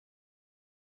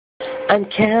I'm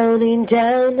counting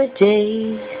down the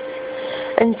days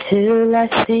until I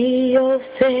see your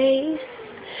face,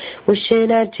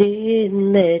 wishing I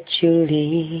didn't let you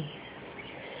leave.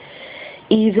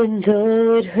 Even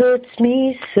though it hurts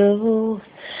me so,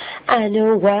 I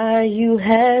know why you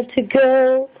had to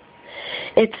go.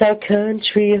 It's our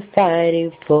country you're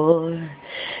fighting for.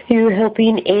 You're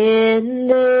helping end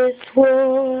this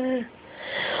war.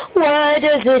 Why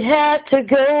does it have to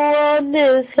go on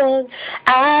this long?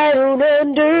 I don't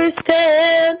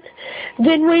understand.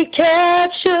 Then we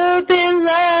capture Bin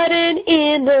Laden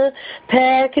in the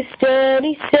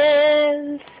Pakistani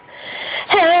sands.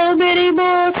 How many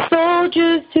more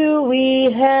soldiers do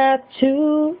we have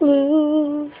to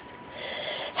lose?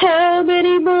 How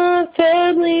many more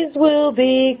families will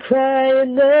be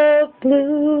crying the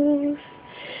blues?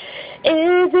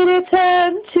 Isn't it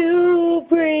time to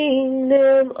bring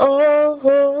them all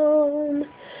home?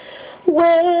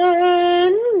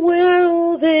 When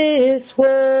will this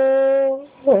war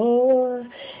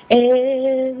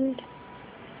end?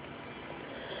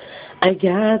 I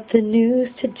got the news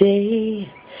today.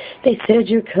 They said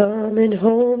you're coming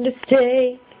home to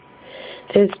stay.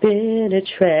 There's been a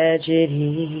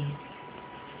tragedy.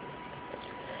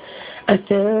 I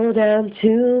fell down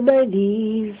to my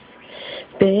knees,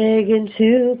 begging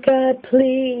to God,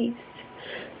 please,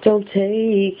 don't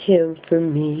take him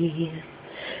from me.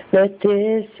 Let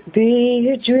this be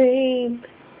a dream.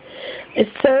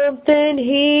 It's something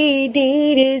he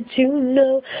needed to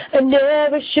know. I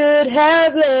never should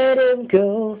have let him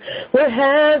go. We're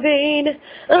having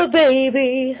a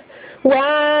baby.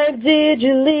 Why did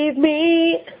you leave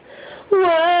me?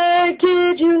 Why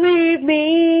did you leave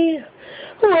me?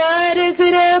 Why does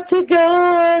it have to go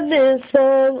on this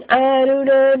long? I don't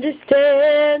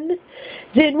understand.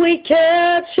 Did we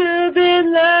capture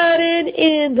Bin Laden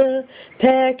in the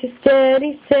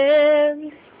Pakistani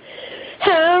sands?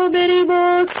 How many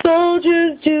more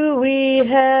soldiers do we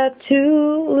have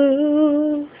to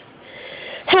lose?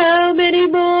 How many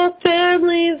more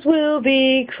families will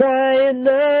be crying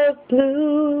the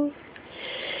blues?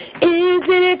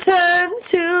 Isn't it time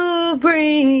to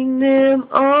bring them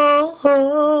all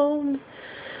home?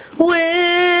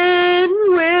 When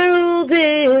will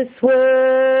this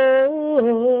war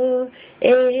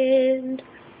end?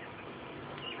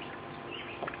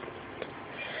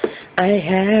 I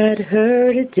had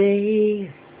her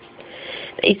today.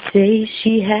 They say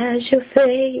she has your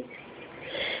face.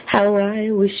 How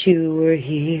I wish you were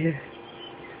here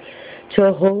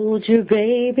to hold your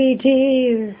baby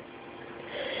dear.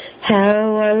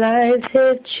 How our lives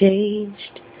have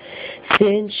changed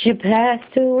since you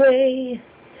passed away.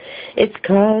 It's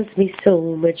caused me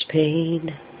so much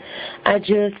pain. I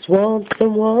just want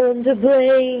someone to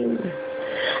blame.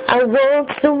 I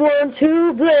want someone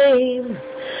to blame.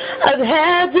 I've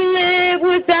had to live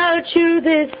without you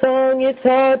this long. It's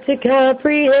hard to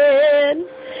comprehend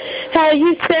how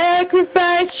you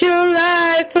sacrificed your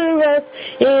life for us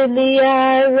in the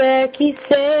Iraqi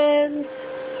sands.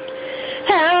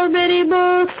 How many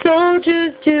more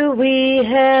soldiers do we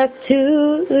have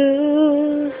to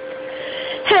lose?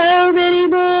 How many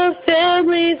more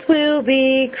families will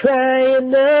be crying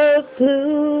the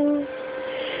blues?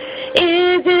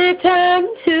 Is it time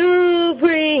to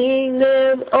bring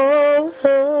them all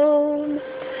home?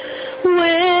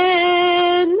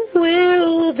 When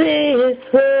will this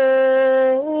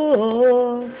war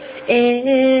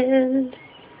end?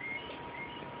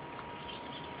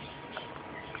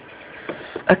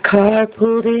 A car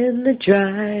pulled in the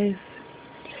drive.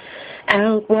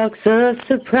 Out walks a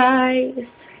surprise.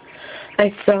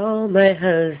 I saw my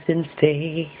husband's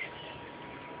face.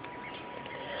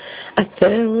 I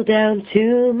fell down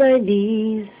to my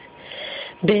knees,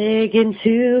 begging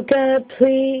to God,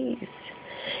 please.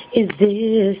 Is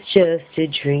this just a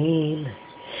dream?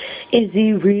 Is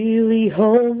he really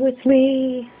home with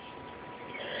me?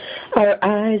 Our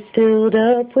eyes filled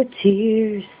up with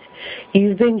tears.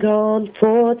 You've been gone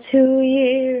for 2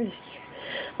 years.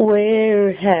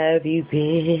 Where have you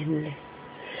been?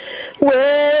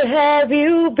 Where have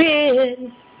you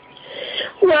been?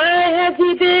 Why has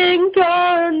he been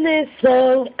gone this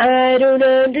long? I don't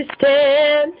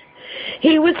understand.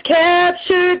 He was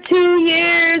captured 2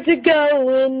 years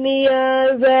ago in the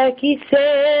Iraqi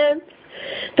sands.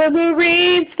 The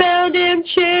Marines found him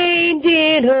chained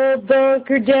in a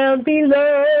bunker down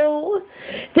below.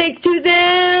 Thanks to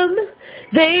them,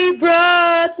 they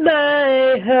brought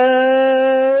my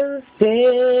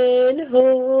husband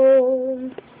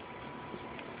home.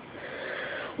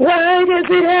 Why does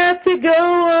it have to go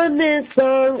on this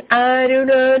long? I don't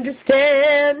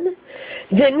understand.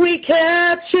 Then we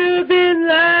capture Bin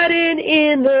Laden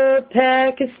in the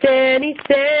Pakistani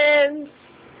sands.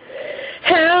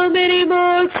 How many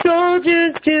more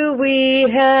soldiers do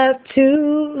we have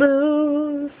to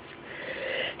lose?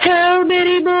 How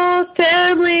many more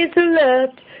families are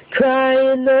left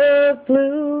crying the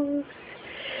blues?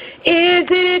 Isn't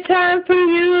it time for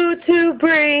you to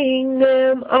bring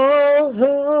them all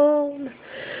home?